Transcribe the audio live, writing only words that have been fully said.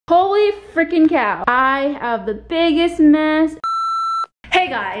freaking cow. I have the biggest mess. Hey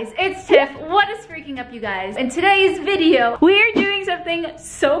guys, it's Tiff. What is freaking up, you guys? In today's video, we're doing something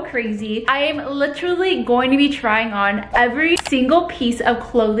so crazy. I am literally going to be trying on every single piece of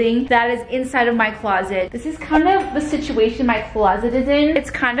clothing that is inside of my closet. This is kind of the situation my closet is in.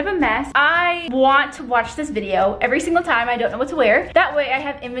 It's kind of a mess. I want to watch this video every single time I don't know what to wear. That way I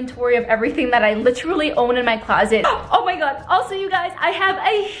have inventory of everything that I literally own in my closet. Oh my god. Also, you guys, I have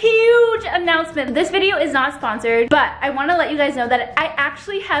a huge announcement. This video is not sponsored, but I want to let you guys know that I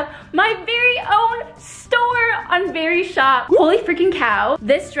actually have my very own store on Very Shop. Holy freaking cow.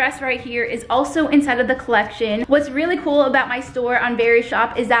 This dress right here is also inside of the collection. What's really cool about my store on Very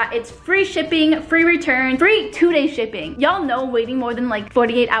Shop is that it's free shipping, free return, free 2-day shipping. Y'all know waiting more than like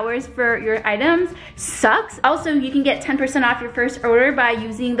 48 hours for your items sucks. Also, you can get 10% off your first order by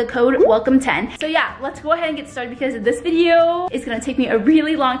using the code WELCOME10. So yeah, let's go ahead and get started because this video is gonna take me a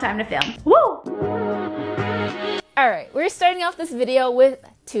really long time to film. Woo! Alright, we're starting off this video with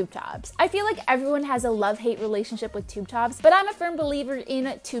tube tops. I feel like everyone has a love-hate relationship with tube tops, but I'm a firm believer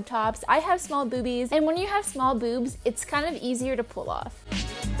in tube tops. I have small boobies, and when you have small boobs, it's kind of easier to pull off.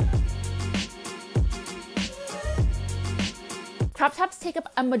 Crop tops take up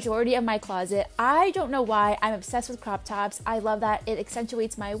a majority of my closet. I don't know why. I'm obsessed with crop tops. I love that it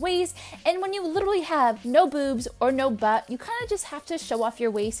accentuates my waist, and when you literally have no boobs or no butt, you kind of just have to show off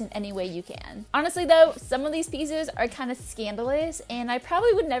your waist in any way you can. Honestly though, some of these pieces are kind of scandalous, and I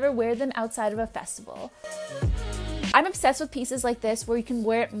probably would never wear them outside of a festival. I'm obsessed with pieces like this where you can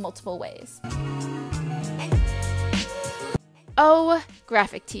wear it multiple ways. Oh,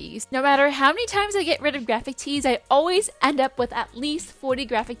 graphic tees. No matter how many times I get rid of graphic tees, I always end up with at least 40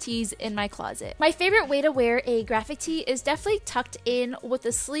 graphic tees in my closet. My favorite way to wear a graphic tee is definitely tucked in with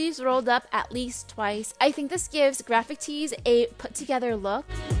the sleeves rolled up at least twice. I think this gives graphic tees a put together look.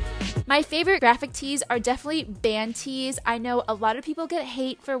 My favorite graphic tees are definitely band tees. I know a lot of people get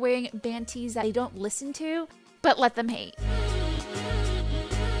hate for wearing band tees that they don't listen to, but let them hate.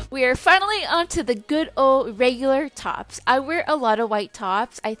 We are finally onto the good old regular tops. I wear a lot of white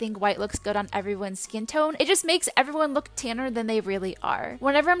tops. I think white looks good on everyone's skin tone. It just makes everyone look tanner than they really are.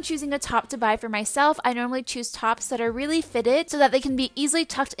 Whenever I'm choosing a top to buy for myself, I normally choose tops that are really fitted so that they can be easily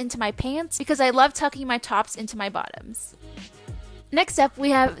tucked into my pants because I love tucking my tops into my bottoms. Next up,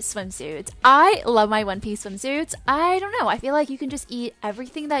 we have swimsuits. I love my one-piece swimsuits. I don't know, I feel like you can just eat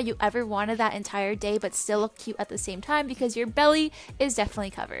everything that you ever wanted that entire day but still look cute at the same time because your belly is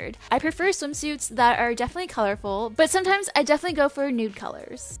definitely covered. I prefer swimsuits that are definitely colorful, but sometimes I definitely go for nude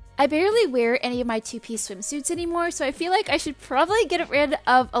colors. I barely wear any of my two-piece swimsuits anymore, so I feel like I should probably get rid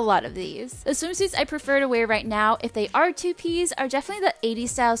of a lot of these. The swimsuits I prefer to wear right now, if they are two-piece, are definitely the 80s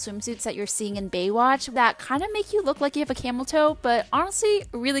style swimsuits that you're seeing in Baywatch that kind of make you look like you have a camel toe, but honestly,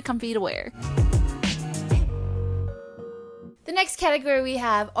 really comfy to wear. The next category we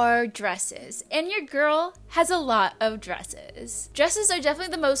have are dresses, and your girl has a lot of dresses. Dresses are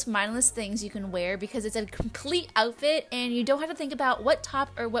definitely the most mindless things you can wear because it's a complete outfit and you don't have to think about what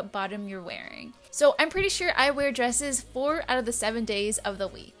top or what bottom you're wearing. So I'm pretty sure I wear dresses 4 out of the 7 days of the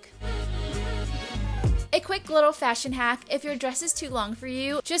week. A quick little fashion hack, if your dress is too long for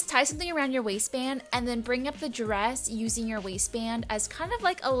you, just tie something around your waistband and then bring up the dress using your waistband as kind of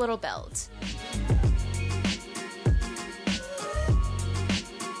like a little belt.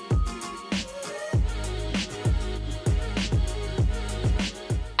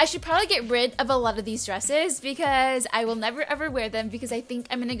 I should probably get rid of a lot of these dresses because I will never ever wear them because I think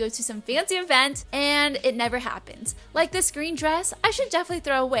I'm gonna go to some fancy event and it never happens. Like this green dress, I should definitely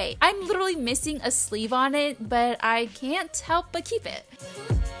throw away. I'm literally missing a sleeve on it, but I can't help but keep it.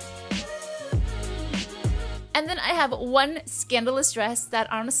 And then I have one scandalous dress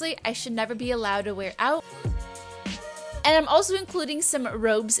that honestly I should never be allowed to wear out. And I'm also including some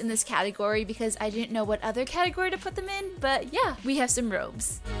robes in this category because I didn't know what other category to put them in, but yeah, we have some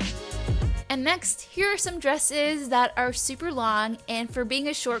robes. And next, here are some dresses that are super long, and for being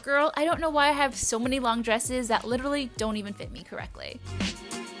a short girl, I don't know why I have so many long dresses that literally don't even fit me correctly.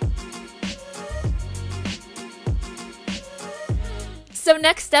 So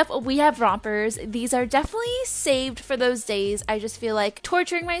next up, we have rompers. These are definitely saved for those days I just feel like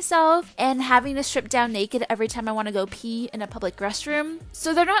torturing myself and having to strip down naked every time I want to go pee in a public restroom.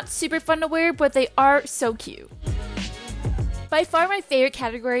 So they're not super fun to wear, but they are so cute. By far my favorite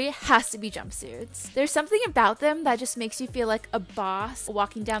category has to be jumpsuits. There's something about them that just makes you feel like a boss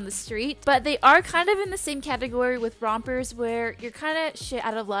walking down the street, but they are kind of in the same category with rompers where you're kind of shit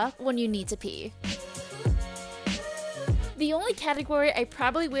out of luck when you need to pee. The only category I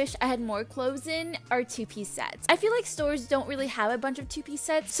probably wish I had more clothes in are two-piece sets. I feel like stores don't really have a bunch of two-piece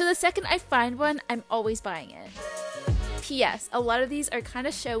sets, so the second I find one, I'm always buying it. P.S. A lot of these are kind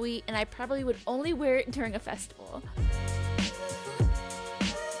of showy and I probably would only wear it during a festival.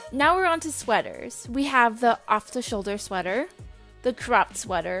 Now we're on to sweaters. We have the off-the-shoulder sweater, the cropped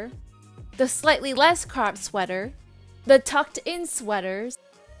sweater, the slightly less cropped sweater, the tucked-in sweaters,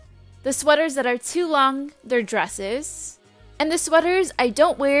 the sweaters that are too long, they're dresses, and the sweaters I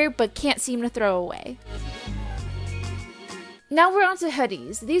don't wear but can't seem to throw away. Now we're on to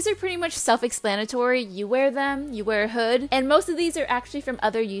hoodies. These are pretty much self-explanatory. You wear them, you wear a hood, and most of these are actually from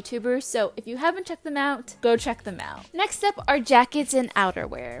other YouTubers, so if you haven't checked them out, go check them out. Next up are jackets and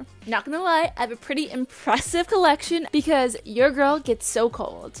outerwear. Not gonna lie, I have a pretty impressive collection because your girl gets so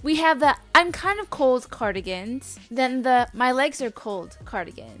cold. We have the I'm kind of cold cardigans, then the my legs are cold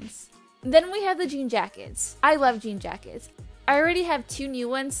cardigans. Then we have the jean jackets. I love jean jackets. I already have 2 new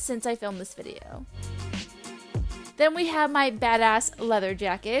ones since I filmed this video. Then we have my badass leather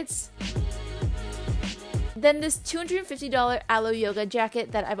jackets. Then this $250 Aloe Yoga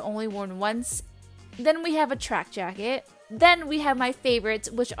jacket that I've only worn once. Then we have a track jacket. Then we have my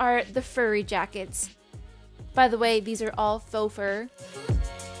favorites, which are the furry jackets. By the way, these are all faux fur.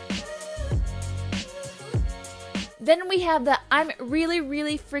 Then we have the I'm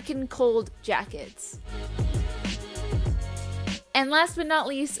really freaking cold jackets. And last but not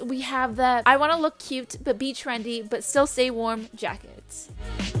least, we have the I want to look cute but be trendy but still stay warm jackets.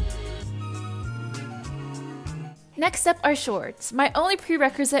 Next up are shorts. My only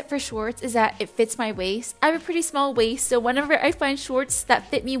prerequisite for shorts is that it fits my waist. I have a pretty small waist, so whenever I find shorts that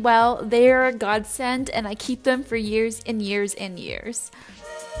fit me well, they are a godsend and I keep them for years and years and years.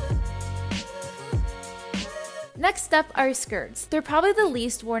 Next up are skirts. They're probably the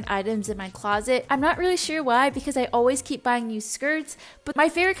least worn items in my closet. I'm not really sure why because I always keep buying new skirts, but my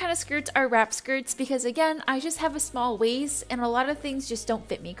favorite kind of skirts are wrap skirts because again, I just have a small waist and a lot of things just don't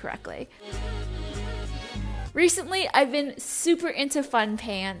fit me correctly. Recently, I've been super into fun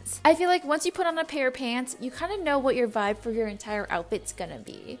pants. I feel like once you put on a pair of pants, you kind of know what your vibe for your entire outfit's gonna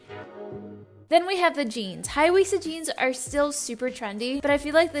be. Then we have the jeans. High-waisted jeans are still super trendy, but I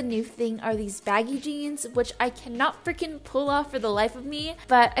feel like the new thing are these baggy jeans, which I cannot freaking pull off for the life of me,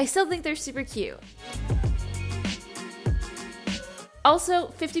 but I still think they're super cute. Also,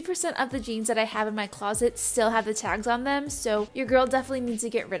 50% of the jeans that I have in my closet still have the tags on them, so your girl definitely needs to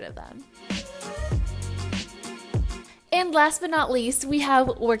get rid of them. And last but not least, we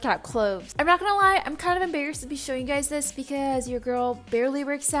have workout clothes. I'm not gonna lie, I'm kind of embarrassed to be showing you guys this because your girl barely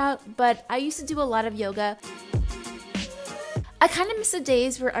works out, but I used to do a lot of yoga. I kind of miss the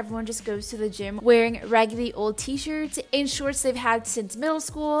days where everyone just goes to the gym wearing raggedy old t-shirts and shorts they've had since middle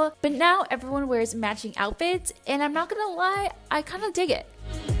school, but now everyone wears matching outfits, and I'm not gonna lie, I kind of dig it.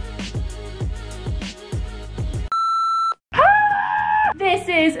 This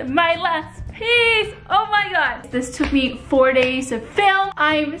is my last piece. Oh my god. This took me 4 days to film.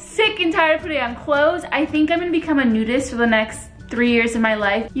 I'm sick and tired of putting on clothes. I think I'm gonna become a nudist for the next 3 years of my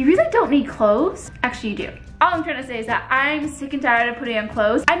life. You really don't need clothes. Actually, you do. All I'm trying to say is that I'm sick and tired of putting on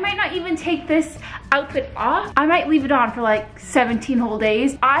clothes. I might not even take this outfit off. I might leave it on for like 17 whole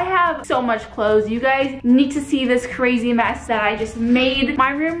days. I have so much clothes. You guys need to see this crazy mess that I just made. My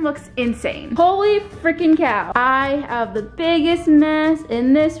room looks insane. Holy freaking cow. I have the biggest mess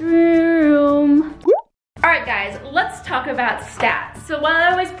in this room. Alright guys, let's talk about stats. So while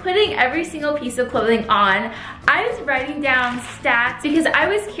I was putting every single piece of clothing on, I was writing down stats because I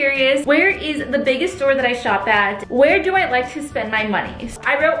was curious, where is the biggest store that I shop at? Where do I like to spend my money? So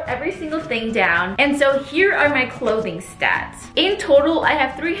I wrote every single thing down, and so here are my clothing stats. In total, I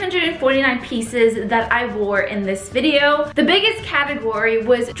have 349 pieces that I wore in this video. The biggest category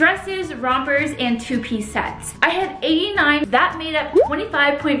was dresses, rompers, and two-piece sets. I had 89. That made up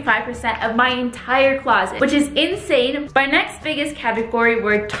 25.5% of my entire closet, which is insane. My next biggest category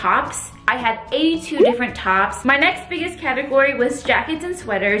were tops. I had 82 different tops. My next biggest category was jackets and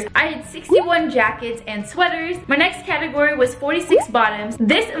sweaters. I had 61 jackets and sweaters. My next category was 46 bottoms.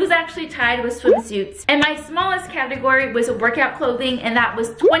 This was actually tied with swimsuits. And my smallest category was workout clothing, and that was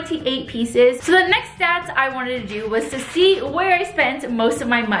 28 pieces. So the next stats I wanted to do was to see where I spent most of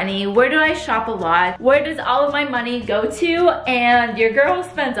my money. Where do I shop a lot? Where does all of my money go to? And your girl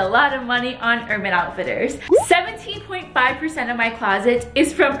spends a lot of money on Urban Outfitters. 17.5% of my closet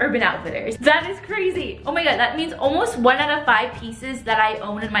is from Urban Outfitters. $100. That is crazy. Oh my god, that means almost 1 out of 5 pieces that I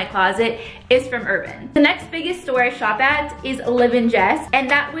own in my closet is from Urban. The next biggest store I shop at is Live & Jess, and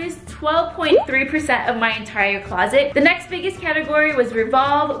that was 12.3% of my entire closet. The next biggest category was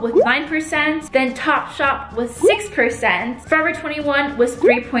Revolve with 9%, then Topshop was 6%, Forever 21 was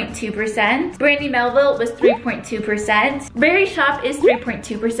 3.2%, Brandy Melville was 3.2%, Berry Shop is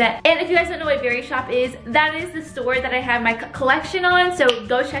 3.2%, and if you guys don't know what Berry Shop is, that is the store that I have my collection on, so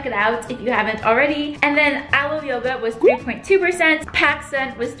go check it out if you haven't already. And then Aloe Yoga was 3.2%,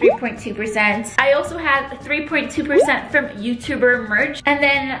 PacSun was 3.2%. I also had 3.2% from YouTuber merch, and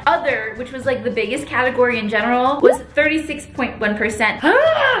then other, which was like the biggest category in general, was 36.1%.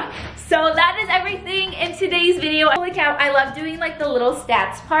 So that is everything in today's video. Holy cow, I love doing like the little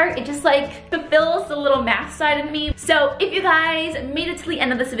stats part. It just like fulfills the little math side of me. So if you guys made it to the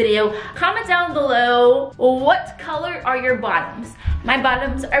end of this video, comment down below what color are your bottoms. My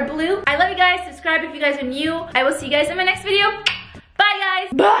bottoms are blue. I love you guys. Subscribe if you guys are new. I will see you guys in my next video. Bye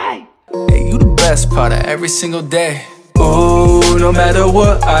guys. Bye. Hey, you the best part of every single day. Ooh, no matter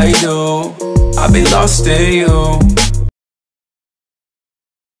what I do, I'll be lost in you.